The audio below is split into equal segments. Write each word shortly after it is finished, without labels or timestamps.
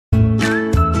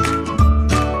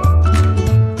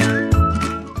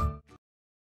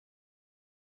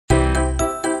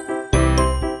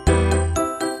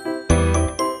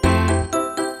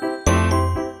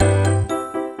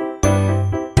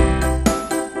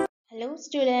Hello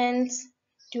students.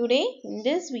 Today in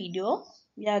this video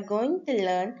we are going to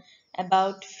learn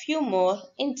about few more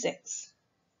insects.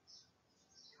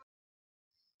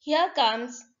 Here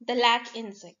comes the lac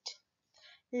insect.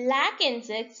 Lac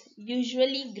insects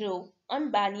usually grow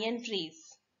on banyan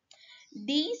trees.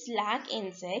 These lac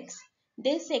insects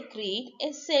they secrete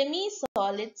a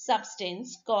semi-solid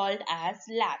substance called as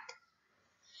lac.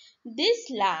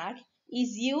 This lac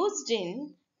is used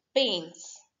in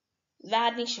paints,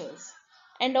 varnishes,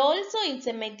 and also it's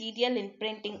a material in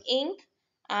printing ink,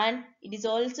 and it is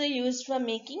also used for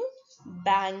making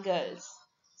bangles.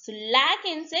 So lac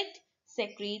insect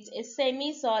secretes a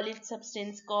semi-solid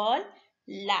substance called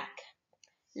lac.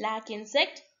 Lac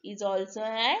insect is also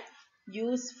a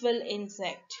useful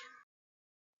insect.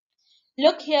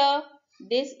 Look here,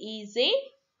 this is a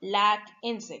lac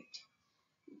insect.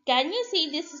 Can you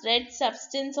see this red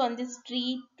substance on this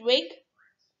tree twig?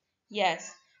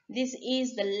 Yes, this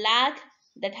is the lac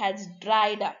that has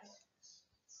dried up.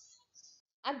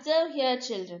 Observe here,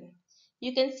 children.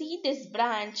 You can see this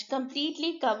branch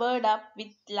completely covered up with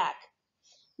lac.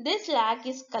 This lac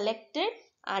is collected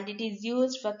and it is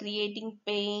used for creating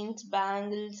paints,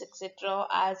 bangles, etc.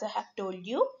 as I have told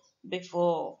you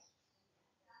before.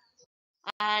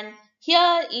 And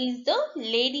here is the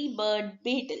ladybird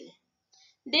beetle.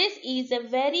 This is a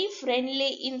very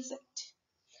friendly insect.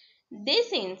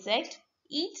 This insect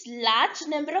eats large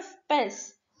number of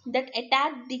pests that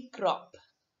attack the crop,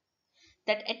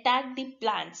 that attack the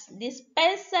plants. These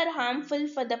pests are harmful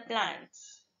for the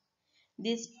plants.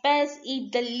 These pests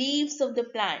eat the leaves of the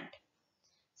plant.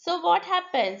 So what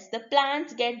happens? The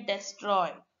plants get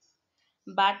destroyed.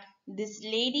 But this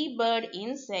ladybird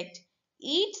insect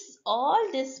eats all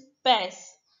these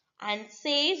pests and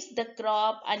saves the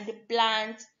crop and the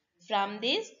plants from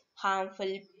these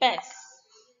harmful pests.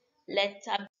 Let's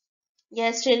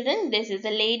Yes, children, this is a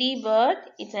ladybird.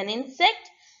 It's an insect.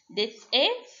 It's a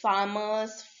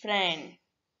farmer's friend.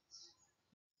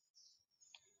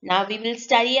 Now we will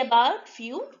study about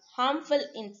few harmful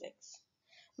insects.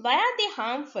 Why are they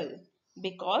harmful?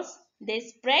 Because they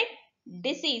spread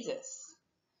diseases.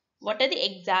 What are the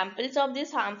examples of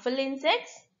these harmful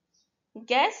insects?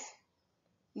 Guess?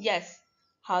 Yes,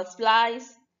 houseflies,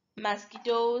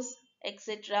 mosquitoes,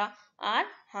 etc. are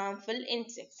harmful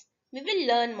insects. We will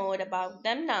learn more about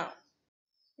them now.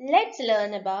 Let's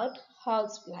learn about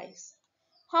houseflies.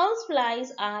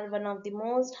 Houseflies are one of the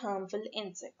most harmful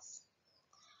insects.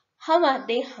 How are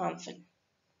they harmful?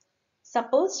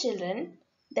 Suppose, children,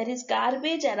 there is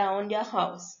garbage around your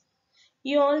house.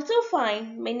 You also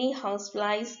find many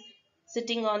houseflies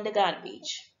sitting on the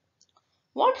garbage.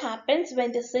 What happens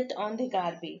when they sit on the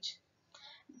garbage?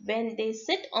 When they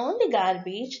sit on the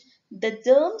garbage, the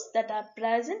germs that are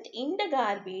present in the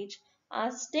garbage are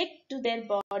stick to their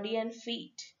body and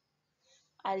feet.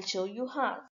 I'll show you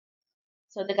how.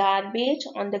 So on the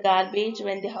garbage,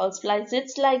 when the housefly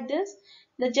sits like this,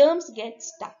 the germs get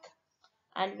stuck.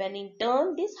 And when in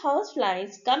turn these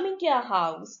houseflies come into your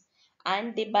house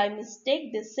and they by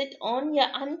mistake they sit on your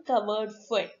uncovered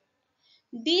foot,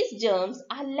 these germs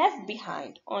are left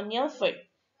behind on your foot,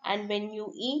 and when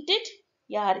you eat it,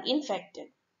 you are infected.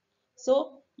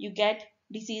 So you get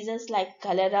diseases like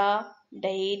cholera,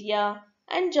 diarrhea,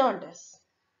 and jaundice.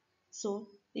 So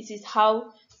this is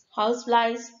how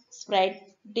houseflies spread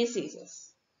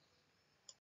diseases.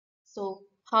 So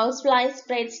housefly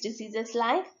spreads diseases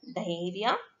like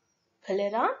diarrhea,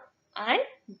 cholera, and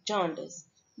jaundice.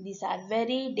 These are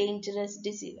very dangerous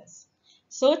diseases.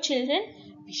 So children,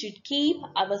 we should keep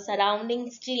our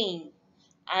surroundings clean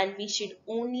and we should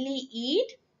only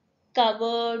eat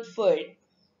covered food.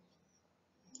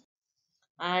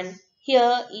 And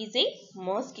here is a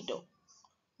mosquito.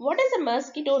 What does a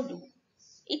mosquito do?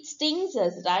 It stings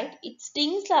us, right? It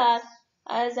stings us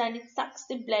and it sucks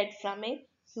the blood from a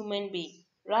human being,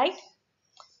 right?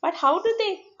 But how do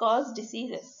they cause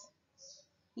diseases?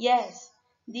 Yes,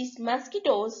 these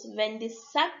mosquitoes, when they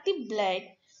suck the blood,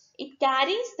 it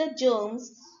carries the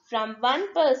germs from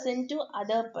one person to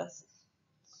other person.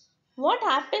 What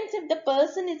happens if the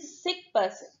person is a sick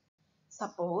person?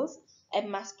 Suppose a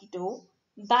mosquito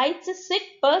bites a sick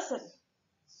person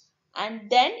and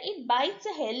then it bites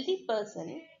a healthy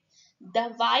person.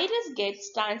 The virus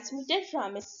gets transmitted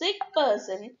from a sick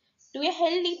person to a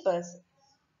healthy person.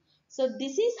 So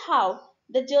this is how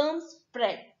the germs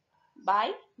spread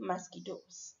by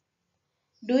mosquitoes.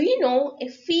 Do you know a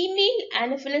female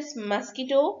Anopheles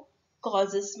mosquito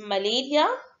causes malaria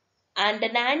and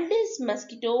an Andes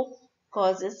mosquito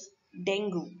causes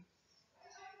dengue?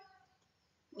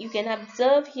 You can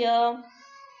observe here.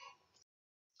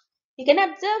 You can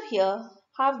observe here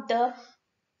how the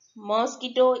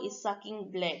Mosquito is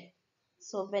sucking blood.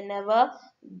 So whenever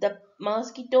the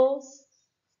mosquito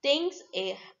stings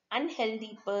a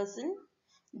unhealthy person,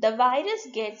 the virus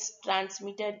gets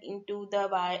transmitted into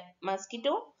the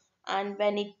mosquito, and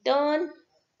when it turns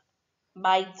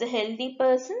bites a healthy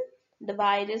person, the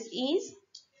virus is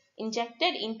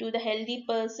injected into the healthy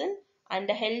person, and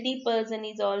the healthy person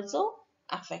is also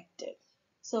affected.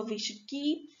 So we should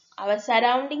keep our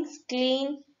surroundings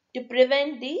clean to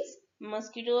prevent these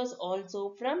mosquitoes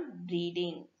also from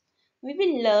breeding. We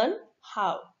will learn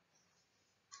how.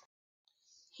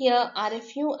 Here are a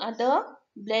few other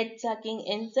blood sucking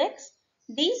insects.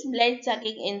 These blood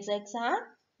sucking insects are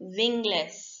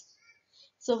wingless.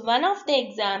 So one of the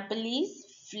example is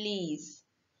fleas.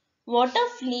 What are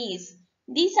fleas?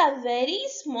 These are very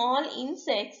small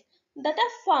insects that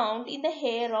are found in the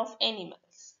hair of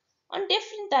animals. On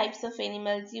different types of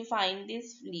animals you find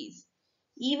these fleas.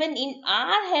 Even in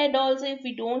our head also, if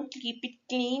we don't keep it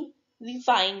clean, we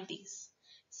find these.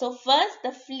 So first,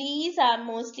 the fleas are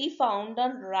mostly found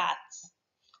on rats.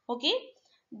 Okay,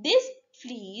 these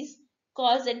fleas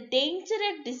cause a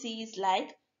dangerous disease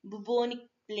like bubonic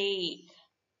plague.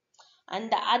 And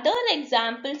the other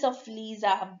examples of fleas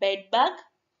are bedbug,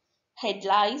 head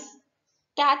lice,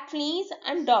 cat fleas,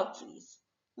 and dog fleas.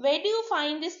 Where do you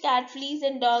find these cat fleas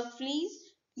and dog fleas?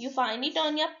 You find it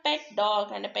on your pet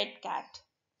dog and a pet cat.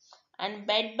 And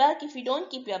bedbug if you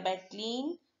don't keep your bed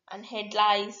clean, and head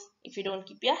lice if you don't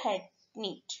keep your head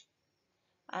neat.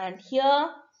 And here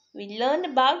we learned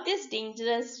about this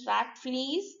dangerous rat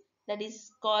fleas that is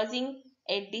causing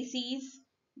a disease,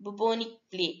 bubonic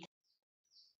plague.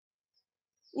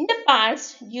 In the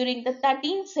past, during the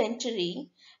 13th century,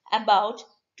 about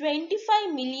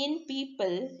 25 million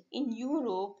people in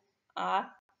Europe are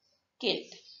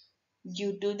killed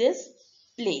due to this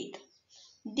plague.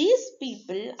 These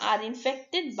people are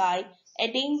infected by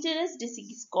a dangerous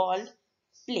disease called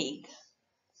plague.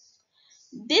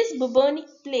 This bubonic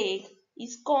plague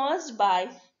is caused by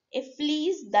a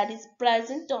fleas that is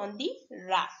present on the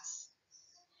rats.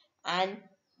 And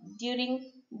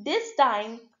during this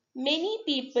time, many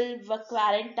people were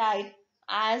quarantined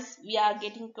as we are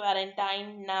getting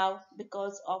quarantined now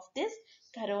because of this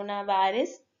coronavirus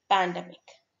pandemic.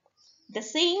 The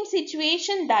same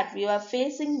situation that we are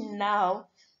facing now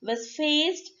was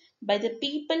faced by the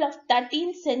people of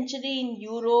 13th century in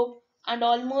Europe and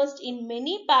almost in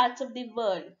many parts of the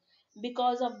world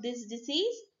because of this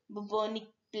disease, bubonic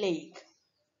plague.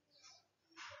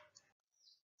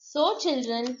 So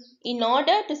children, in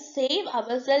order to save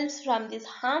ourselves from these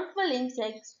harmful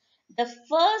insects, the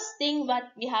first thing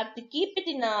what we have to keep it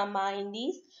in our mind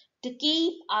is to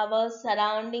keep our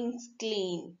surroundings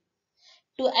clean.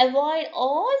 To avoid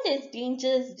all these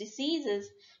dangerous diseases,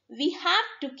 we have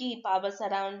to keep our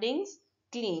surroundings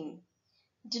clean.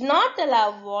 Do not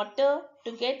allow water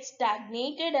to get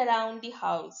stagnated around the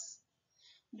house.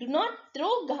 Do not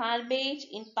throw garbage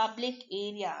in public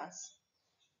areas.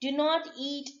 Do not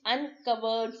eat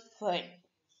uncovered food.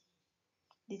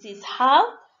 This is how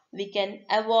we can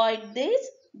avoid these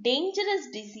dangerous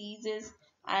diseases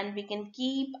and we can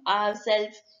keep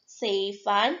ourselves safe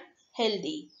and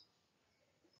healthy.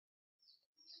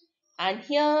 And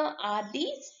here are the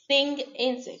sting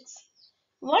insects.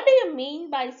 What do you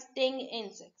mean by sting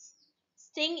insects?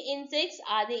 Sting insects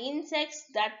are the insects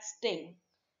that sting.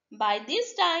 By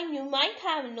this time, you might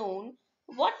have known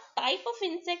what type of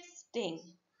insects sting.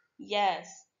 Yes,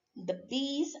 the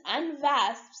bees and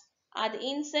wasps are the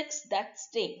insects that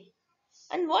sting.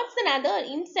 And what's another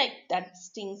insect that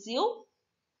stings you?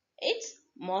 It's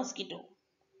mosquito.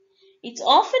 It's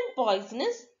often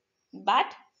poisonous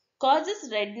but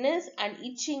causes redness and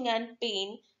itching and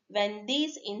pain when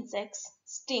these insects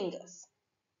sting us.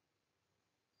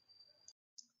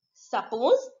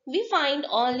 Suppose we find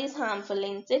all these harmful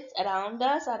insects around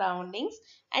our surroundings,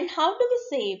 and how do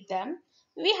we save them?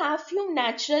 We have few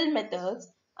natural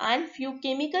methods and few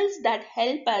chemicals that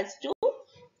help us to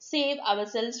save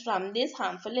ourselves from these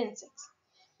harmful insects.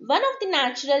 One of the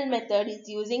natural method is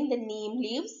using the neem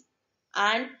leaves,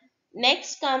 and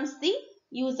next comes the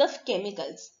use of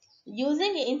chemicals.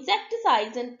 Using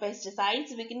insecticides and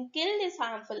pesticides, we can kill these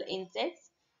harmful insects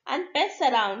and pests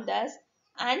around us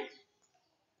and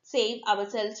save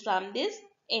ourselves from these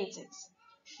insects.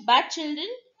 But children,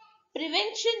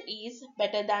 prevention is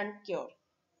better than cure.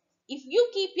 If you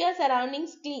keep your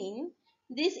surroundings clean,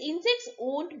 these insects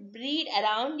won't breed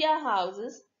around your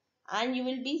houses and you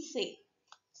will be safe.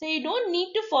 So you don't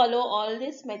need to follow all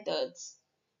these methods.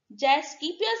 Just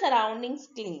keep your surroundings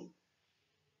clean.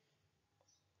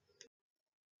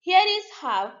 Here is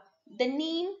how the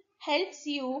neem helps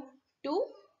you to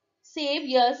save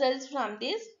yourselves from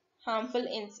these harmful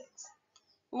insects.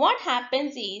 What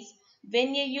happens is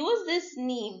when you use this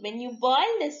neem, when you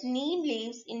boil this neem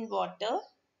leaves in water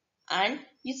and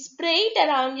you spray it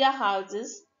around your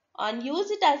houses and use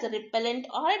it as a repellent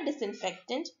or a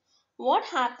disinfectant, what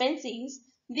happens is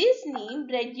this neem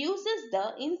reduces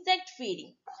the insect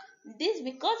feeding. This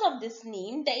because of this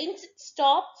neem, the insects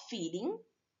stop feeding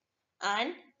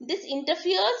and this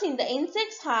interferes in the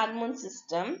insect's hormone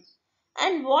system,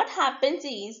 and what happens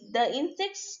is the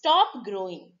insects stop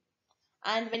growing,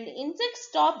 and when the insects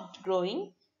stop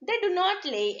growing they do not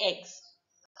lay eggs,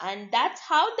 and that's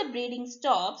how the breeding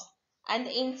stops and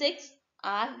the insects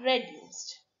are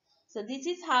reduced. So this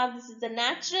is the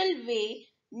natural way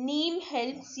neem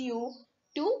helps you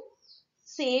to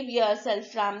save yourself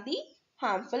from the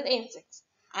harmful insects.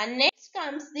 And next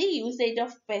comes the usage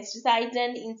of pesticides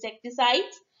and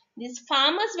insecticides. These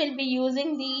farmers will be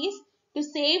using these to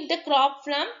save the crop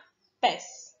from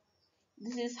pests.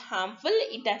 This is harmful,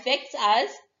 it affects us,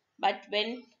 but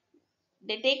when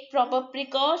they take proper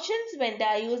precautions when they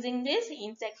are using these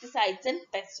insecticides and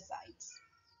pesticides.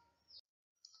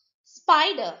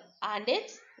 Spider and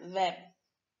its web.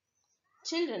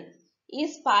 Children,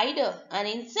 is spider an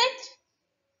insect?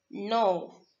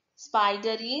 No,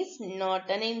 spider is not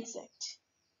an insect.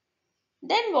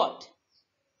 Then what?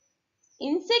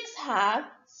 Insects have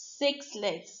 6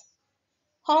 legs.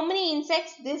 How many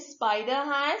insects this spider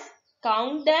has?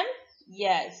 Count them?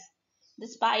 Yes. The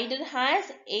spider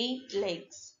has 8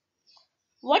 legs.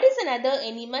 What is another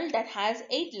animal that has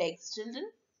 8 legs, children?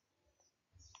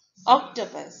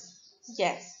 Octopus.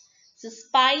 Yes. So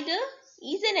spider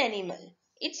is an animal.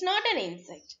 It's not an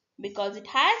insect because it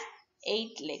has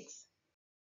 8 legs.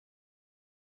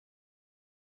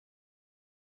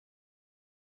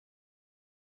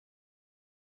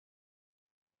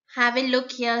 Have a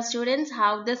look here, students,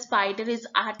 how the spider is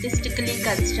artistically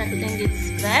constructing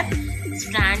its web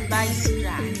strand by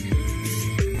strand.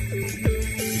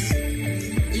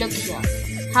 Look here,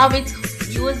 how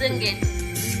it's using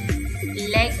its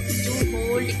legs to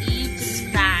hold each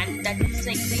strand that is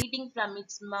secreting from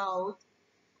its mouth,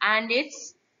 and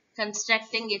it's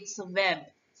constructing its web.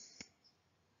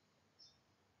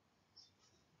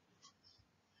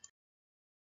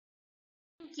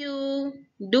 Thank you.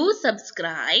 Do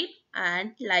subscribe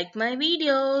and like my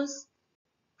videos.